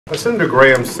Senator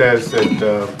Graham says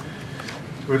that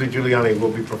Rudy Giuliani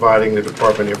will be providing the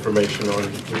department information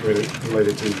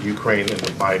related to Ukraine and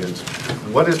the Bidens.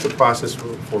 What is the process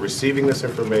for receiving this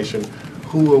information?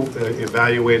 Who will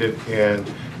evaluate it?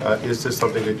 And is this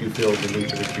something that you feel the need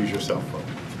to recuse yourself from?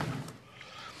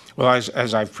 Well,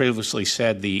 as I've previously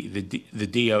said, the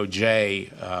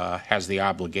DOJ has the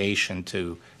obligation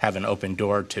to have an open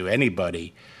door to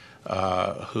anybody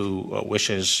who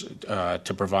wishes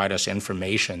to provide us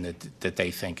information that they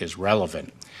think is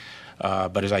relevant.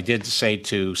 But as I did say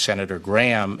to Senator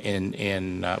Graham,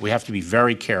 we have to be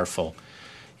very careful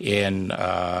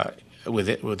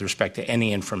with respect to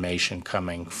any information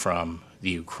coming from the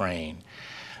Ukraine.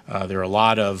 There are a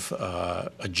lot of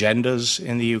agendas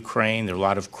in the Ukraine. There are a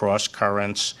lot of cross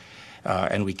currents,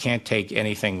 and we can't take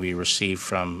anything we receive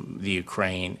from the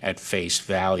Ukraine at face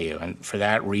value. And for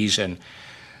that reason,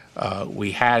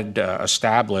 we had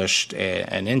established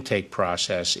an intake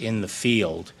process in the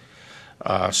field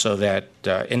so that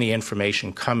any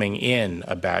information coming in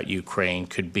about Ukraine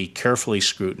could be carefully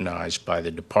scrutinized by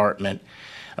the department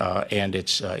and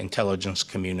its intelligence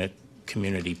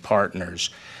community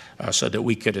partners so that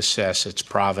we could assess its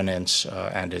provenance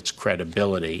and its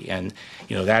credibility. And,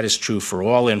 that is true for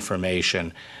all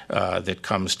information that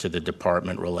comes to the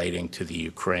department relating to the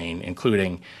Ukraine,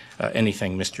 including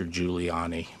anything Mr.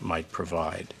 Giuliani might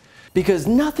provide. Because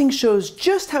nothing shows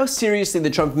just how seriously the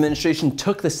Trump administration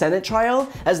took the Senate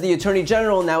trial, as the Attorney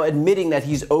General now admitting that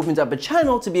he's opened up a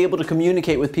channel to be able to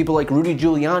communicate with people like Rudy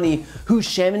Giuliani, whose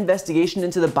sham investigation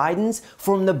into the Bidens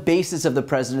formed the basis of the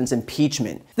president's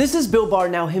impeachment. This is Bill Barr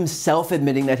now himself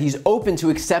admitting that he's open to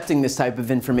accepting this type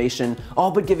of information,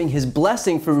 all but giving his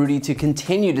blessing for Rudy to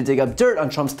continue to dig up dirt on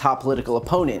Trump's top political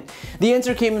opponent. The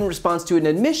answer came in response to an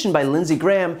admission by Lindsey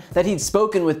Graham that he'd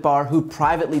spoken with Barr, who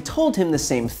privately told him the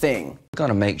same thing. We're going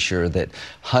to make sure that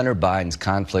Hunter Biden's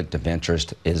conflict of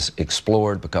interest is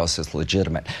explored because it's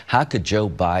legitimate. How could Joe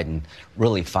Biden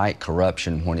really fight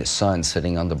corruption when his son's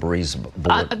sitting on the Burisma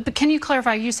board? But can you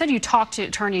clarify? You said you talked to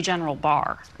Attorney General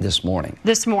Barr. This morning.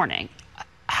 This morning.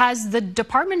 Has the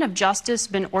Department of Justice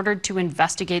been ordered to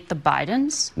investigate the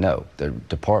Bidens? No. The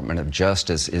Department of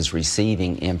Justice is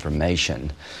receiving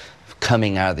information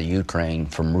coming out of the Ukraine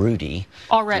from Rudy.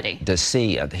 Already? To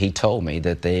see. He told me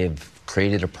that they've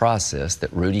created a process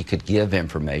that Rudy could give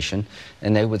information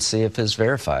and they would see if it's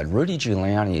verified. Rudy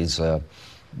Giuliani is a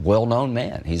well-known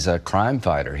man. He's a crime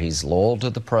fighter. He's loyal to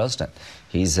the president.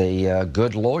 He's a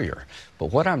good lawyer. But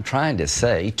what I'm trying to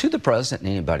say to the president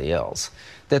and anybody else,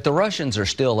 that the Russians are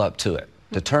still up to it.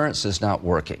 Deterrence is not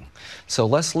working. So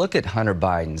let's look at Hunter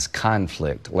Biden's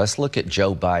conflict. Let's look at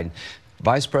Joe Biden.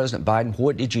 Vice President Biden,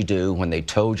 what did you do when they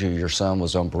told you your son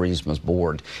was on Burisma's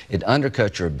board? It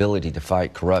undercut your ability to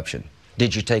fight corruption.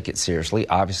 Did you take it seriously?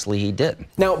 Obviously, he didn't.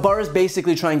 Now, Barr is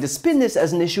basically trying to spin this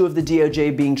as an issue of the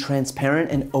DOJ being transparent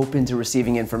and open to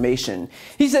receiving information.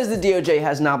 He says the DOJ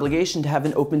has an obligation to have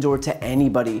an open door to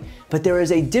anybody, but there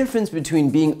is a difference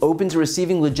between being open to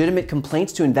receiving legitimate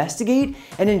complaints to investigate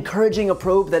and encouraging a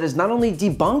probe that is not only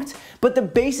debunked, but the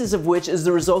basis of which is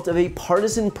the result of a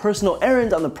partisan personal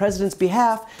errand on the president's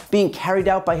behalf being carried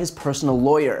out by his personal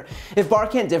lawyer. If Barr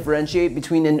can't differentiate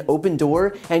between an open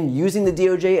door and using the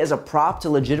DOJ as a prop to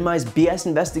legitimize BS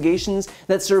investigations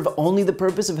that serve only the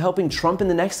purpose of helping Trump in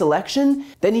the next election,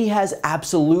 then he has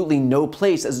absolutely no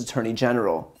place as Attorney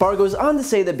General. Barr goes on to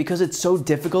say that because it's so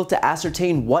difficult to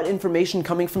ascertain what information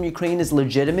coming from Ukraine is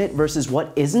legitimate versus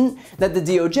what isn't, that the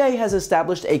DOJ has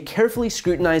established a carefully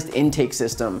scrutinized intake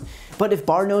system. But if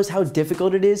Barr knows how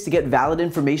difficult it is to get valid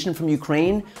information from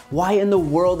Ukraine, why in the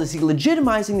world is he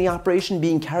legitimizing the operation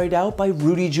being carried out by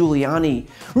Rudy Giuliani?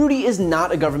 Rudy is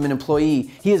not a government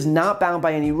employee. He is not bound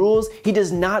by any rules. He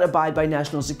does not abide by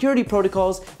national security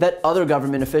protocols that other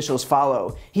government officials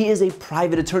follow. He is a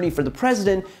private attorney for the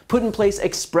president, put in place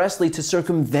expressly to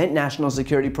circumvent national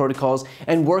security protocols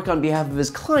and work on behalf of his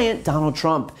client, Donald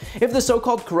Trump. If the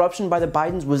so-called corruption by the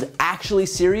Bidens was actually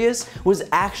serious, was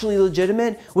actually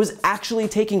legitimate, was actually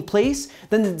taking place,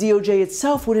 then the DOJ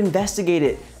itself would investigate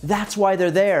it. That's why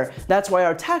they're there. That's why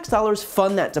our tax dollars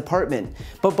fund that department.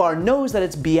 But Barr knows that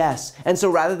it's BS, and so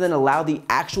rather than allow the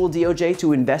actual DOJ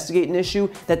to investigate an issue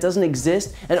that doesn't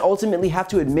exist and ultimately have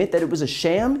to admit that it was a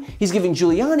sham, he's giving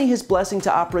Giuliani his blessing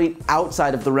to operate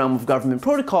outside of the realm of government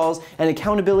protocols and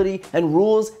accountability and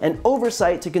rules and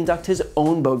oversight to conduct his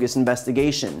own bogus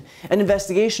investigation. An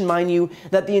investigation, mind you,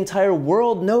 that the entire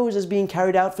world knows is being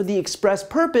carried out for the express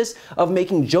purpose of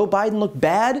making Joe Biden look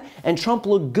bad and Trump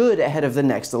look good ahead of the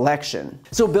next election.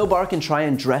 So Bill Barr can try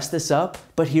and dress this up,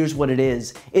 but here's what it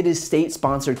is. It is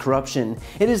state-sponsored corruption.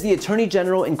 It is the Attorney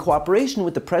General in cooperation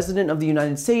with the President of the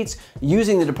United States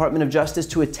using the Department of Justice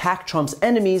to attack Trump's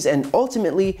enemies and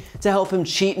ultimately to help him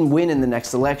cheat and win in the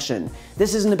next election.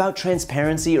 This isn't about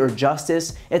transparency or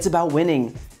justice, it's about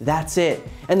winning. That's it.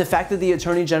 And the fact that the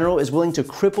Attorney General is willing to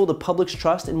cripple the public's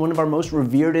trust in one of our most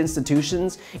revered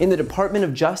institutions, in the Department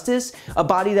of Justice, a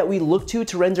body that we look to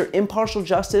render impartial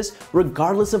justice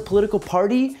regardless of political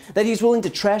party, that he's willing to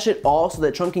trash it all so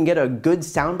that Trump can get a good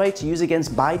soundbite to use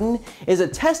against Biden, is a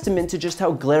testament to just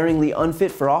how glaringly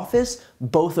unfit for office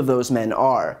both of those men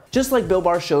are. Just like Bill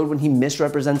Barr showed when he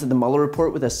misrepresented the Mueller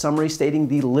report with a summary stating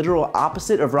the literal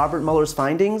opposite of Robert Mueller's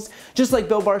findings, just like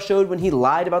Bill Barr showed when he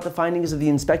lied about the findings of the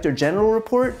Inspector General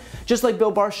report, just like Bill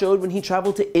Barr showed when he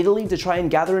traveled to Italy to try and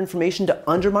gather information to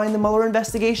undermine the Mueller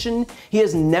investigation, he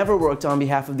has never worked on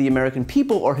behalf of the American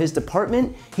people or his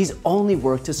department. He's only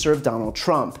worked to serve Donald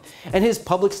Trump. And his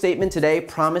public statement today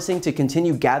promising to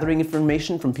continue gathering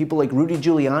information from people like Rudy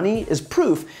Giuliani is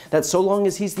proof that so long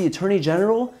as he's the Attorney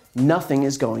General, nothing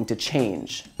is going to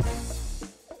change.